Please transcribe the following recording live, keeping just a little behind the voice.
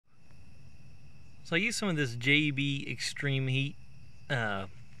So I used some of this JB Extreme Heat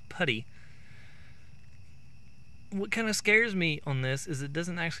putty. What kind of scares me on this is it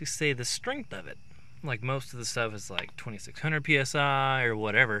doesn't actually say the strength of it. Like most of the stuff is like 2600 psi or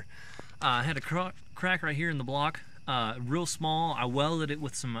whatever. I had a crack right here in the block, real small. I welded it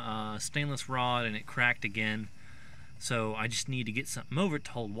with some stainless rod and it cracked again. So I just need to get something over it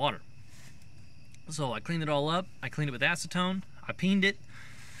to hold water. So I cleaned it all up. I cleaned it with acetone. I peened it.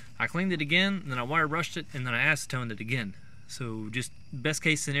 I cleaned it again, and then I wire brushed it, and then I acetoned it again. So just best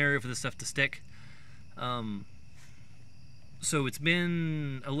case scenario for this stuff to stick. So it's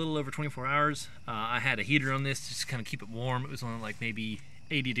been a little over 24 hours. I had a heater on this just to kind of keep it warm. It was only like maybe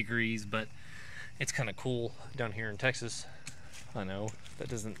 80 degrees, but it's kind of cool down here in Texas. I know, that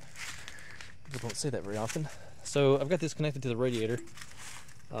doesn't, people don't say that very often. So I've got this connected to the radiator.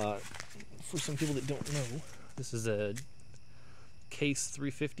 For some people that don't know, this is a Case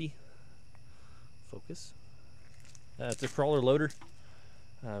 350 Focus. It's a crawler loader.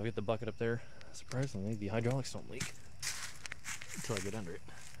 We got the bucket up there. Surprisingly, the hydraulics don't leak until I get under it.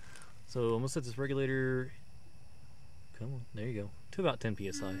 So I'm gonna set this regulator, come on, there you go, to about 10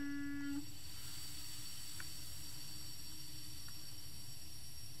 psi.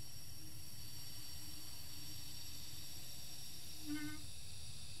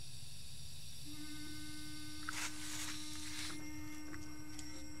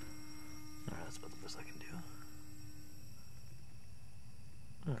 Alright, that's about the best I can do.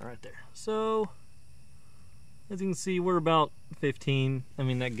 Alright, right there. So, as you can see, we're about 15. I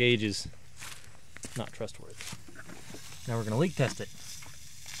mean, that gauge is not trustworthy. Now we're going to leak test it.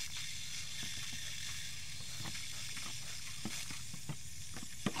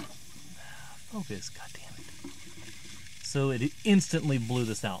 Focus, goddammit. So it instantly blew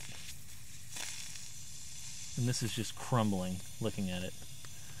this out. And this is just crumbling looking at it.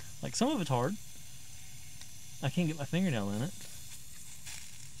 Like, some of it's hard. I can't get my fingernail in it.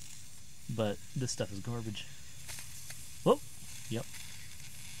 But this stuff is garbage. Whoop! Yep.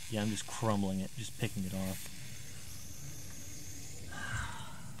 Yeah, I'm just crumbling it, just picking it off.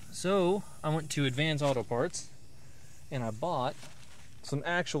 So, I went to Advanced Auto Parts, and I bought some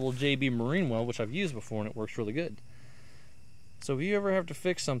actual JB Marine weld, which I've used before, and it works really good. So if you ever have to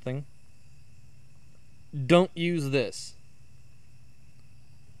fix something, don't use this.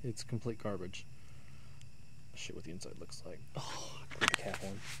 It's complete garbage. Shit, what the inside looks like. Oh, I put the cap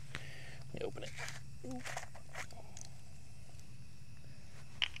on. Let me open it.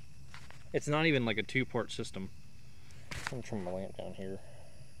 It's not even like a two-part system. I'm gonna turn my lamp down here.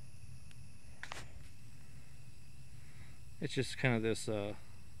 It's just kind of this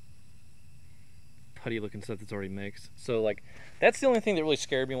putty looking stuff that's already mixed. So like, that's the only thing that really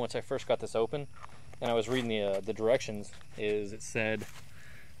scared me once I first got this open and I was reading the directions, is it said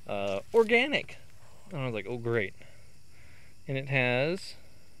organic. And I was like, oh great. And it has,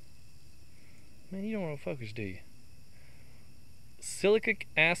 man, you don't want to focus, do you? Silicic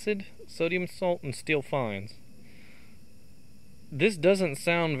acid, sodium salt, and steel fines. This doesn't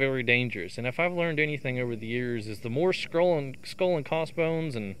sound very dangerous, and if I've learned anything over the years, is the more skull and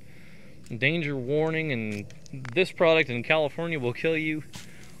crossbones and danger warning and this product in California will kill you,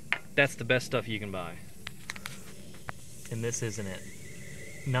 that's the best stuff you can buy. And this isn't it.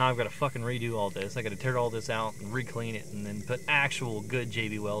 Now I've got to fucking redo all this. I got to tear all this out and re-clean it and then put actual good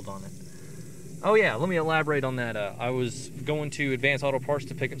JB weld on it. Oh yeah, let me elaborate on that. I was going to Advanced Auto Parts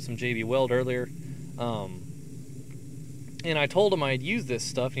to pick up some JB weld earlier. And I told him I'd use this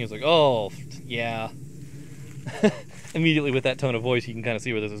stuff, and he was like, oh, yeah. Immediately with that tone of voice, you can kind of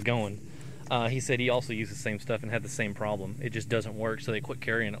see where this is going. He said he also used the same stuff and had the same problem. It just doesn't work, so they quit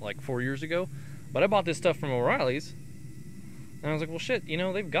carrying it like 4 years ago. But I bought this stuff from O'Reilly's, and I was like, well, shit, you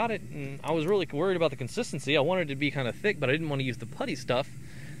know, they've got it. And I was really worried about the consistency. I wanted it to be kind of thick, but I didn't want to use the putty stuff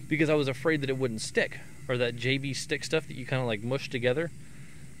because I was afraid that it wouldn't stick, or that JB stick stuff that you kind of like mush together.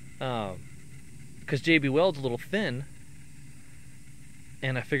 Because JB weld's a little thin,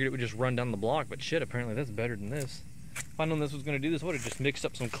 and I figured it would just run down the block, but shit, apparently that's better than this. If I'd known this was going to do this, I would have just mixed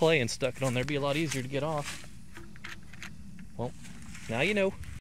up some clay and stuck it on there. It'd be a lot easier to get off. Well, now you know.